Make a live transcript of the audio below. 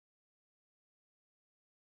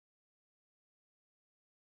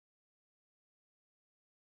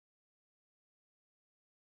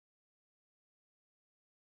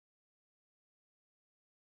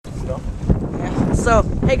So,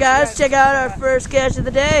 hey guys, check out our first catch of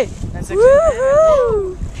the day.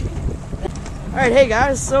 Woohoo! Alright, hey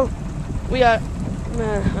guys, so we got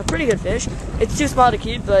a pretty good fish. It's too small to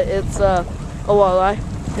keep, but it's a walleye.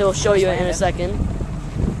 He'll show you it in a second.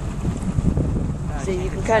 See,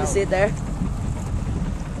 you can kind of see it there.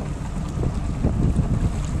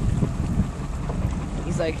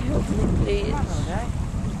 He's like, help me please.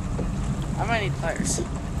 I might need pliers.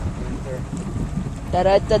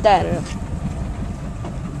 Da-da-da-da-da.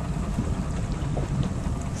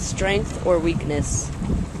 Strength or weakness?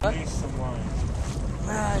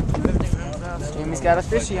 Jamie's got a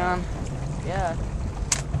fishy on. Yeah.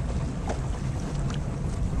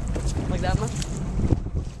 Like that much?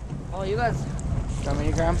 Oh, you guys. How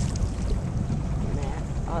many grams? Nah,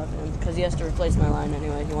 I'll have him, because he has to replace my line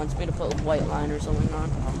anyway. He wants me to put a white line or something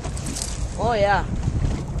on. Oh, yeah.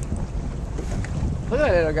 Look at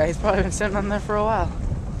that little guy. He's probably been sitting on there for a while.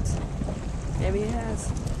 Maybe he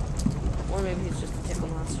has. Or maybe he's just a tickle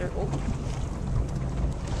monster. Oh.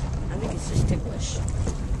 I think he's just ticklish.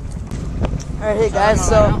 Alright, hey guys,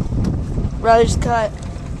 so Riley just caught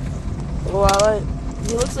a walleye.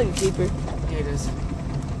 He looks like a keeper. Yeah, it is.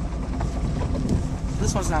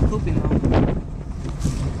 This one's not pooping though.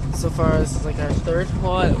 So far, this is like our third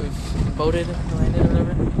walleye that we've boated and landed or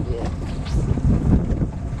whatever. Yeah.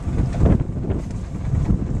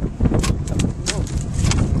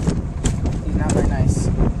 He's not very nice.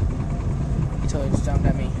 He totally just jumped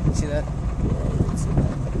at me. You see that? Yeah, I didn't see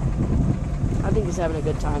that. I think he's having a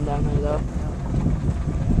good time down there though.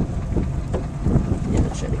 Yeah,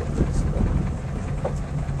 let's try to get a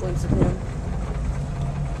glimpse of him.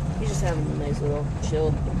 He's just having a nice little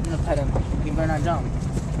chill. I'm gonna pet him. He better not jump.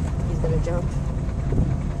 He's gonna jump.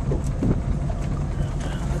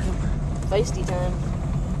 Feisty time.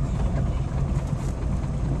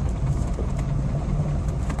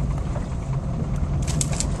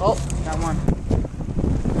 Oh, Got one.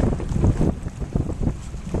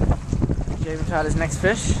 Jamie caught his next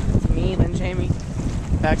fish. Me, then Jamie.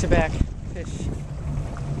 Back to back fish.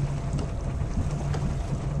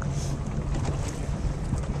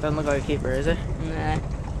 Doesn't look like a keeper, is it? nah.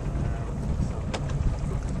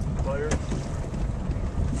 Got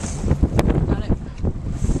it.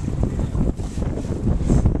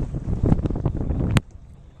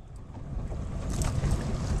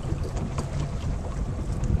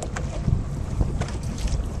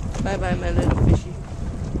 Bye bye, my little fishy.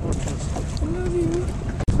 I love you.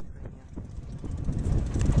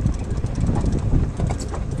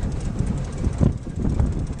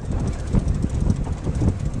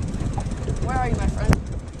 Where are you, my friend?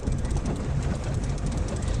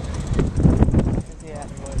 Yeah.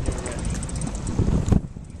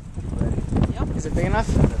 Yep. Is it big enough?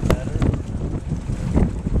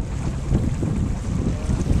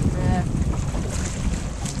 Nah.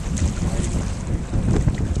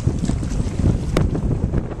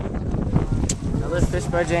 Another fish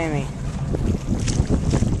by Jamie.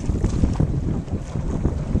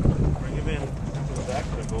 Bring him in to the back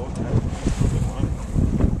of the boat.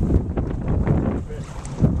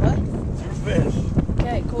 What? It's your fish.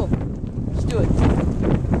 Okay, cool. Let's do it.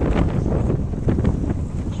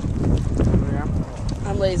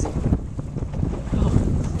 I'm lazy.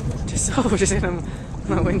 Just hit him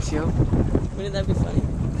my windshield. Wouldn't that be funny?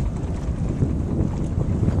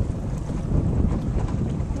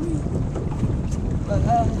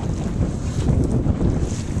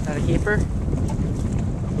 Is that a keeper?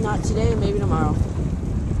 Not today, maybe tomorrow.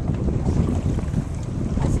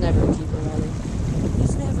 It's never a keeper, rather.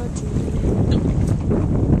 It's never too late.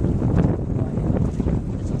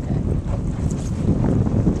 It's okay.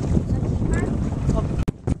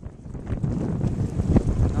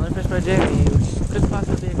 Another fish by Jamie, which could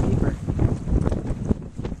possibly be a keeper.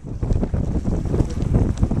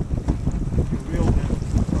 You reeled him.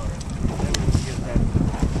 Sorry. Get that.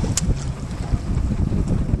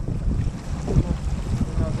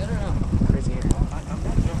 No good or no? Crazy here. I'm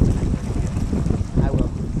not jumping. I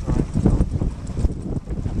will.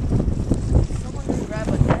 Someone can grab a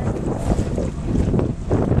net.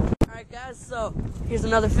 Alright guys, so here's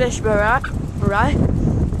another fish, Barak.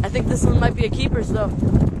 I think this one might be a keeper, so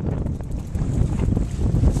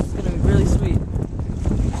this is gonna be really sweet.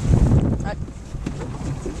 Alright.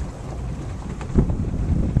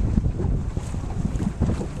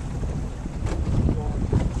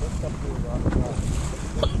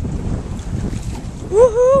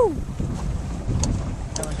 Woohoo!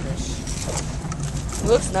 Another fish. He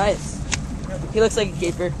looks nice. He looks like a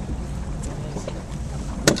keeper.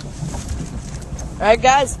 Alright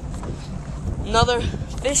guys, another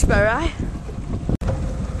fish by Rye.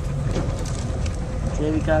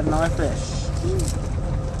 Jamie caught another fish.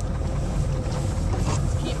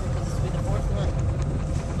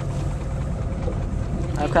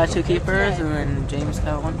 I've caught 2 keepers, and then James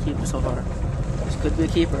caught 1 keeper so far. This could be a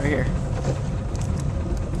keeper right here.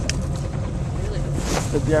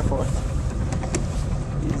 Could be our 4th.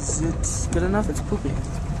 Is it good enough? It's pooping.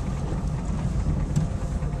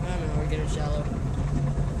 I don't know, we're getting shallow.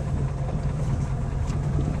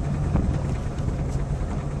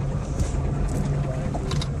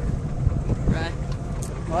 Right.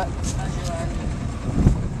 What? How's your line?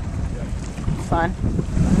 Fine.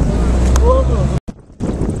 Whoa.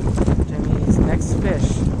 Jimmy's next fish.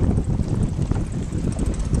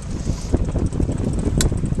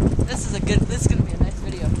 This is gonna be a nice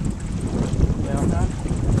video. Yeah.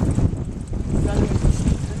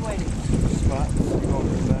 Been waiting. Spot. Go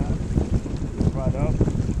over that. Right up.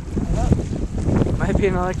 Might be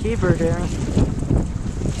another keeper, Jeremy.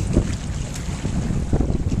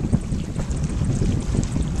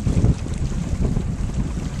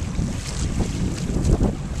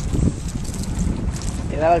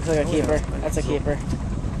 Yeah, that looks like a keeper. That's a keeper.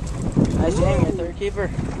 Nice, Jamie, your 3rd keeper.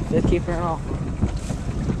 5th keeper and all.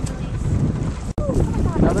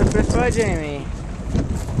 Another fish by Jamie.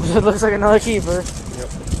 It looks like another keeper. Yep.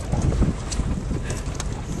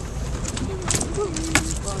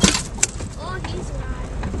 Oh, he's alive.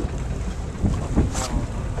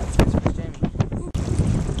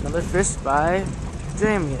 Another fish by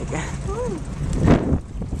Jamie again.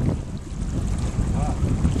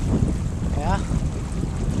 Yeah.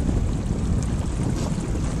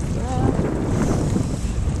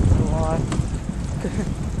 What?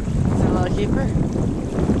 Is that another keeper?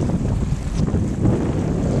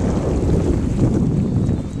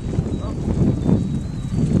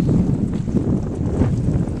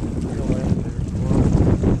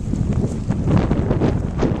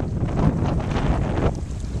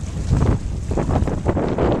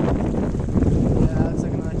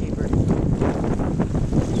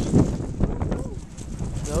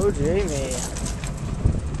 Jamie.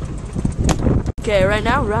 Okay, right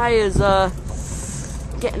now Rye is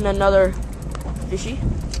getting another fishy.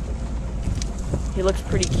 He looks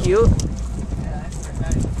pretty cute.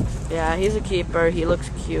 Yeah, he's a keeper. He looks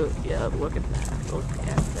cute. Yeah, look at that. Look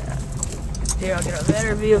at that. Here, I'll get a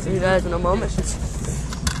better view for you guys in a moment.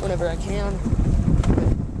 Whenever I can.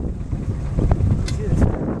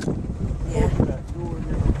 Yeah.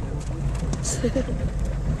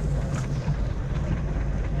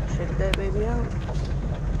 Shake that baby out.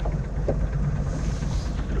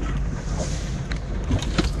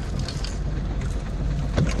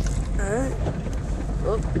 Alright.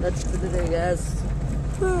 Well, that's for today, guys.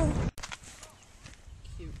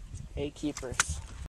 Cute. 8 keepers.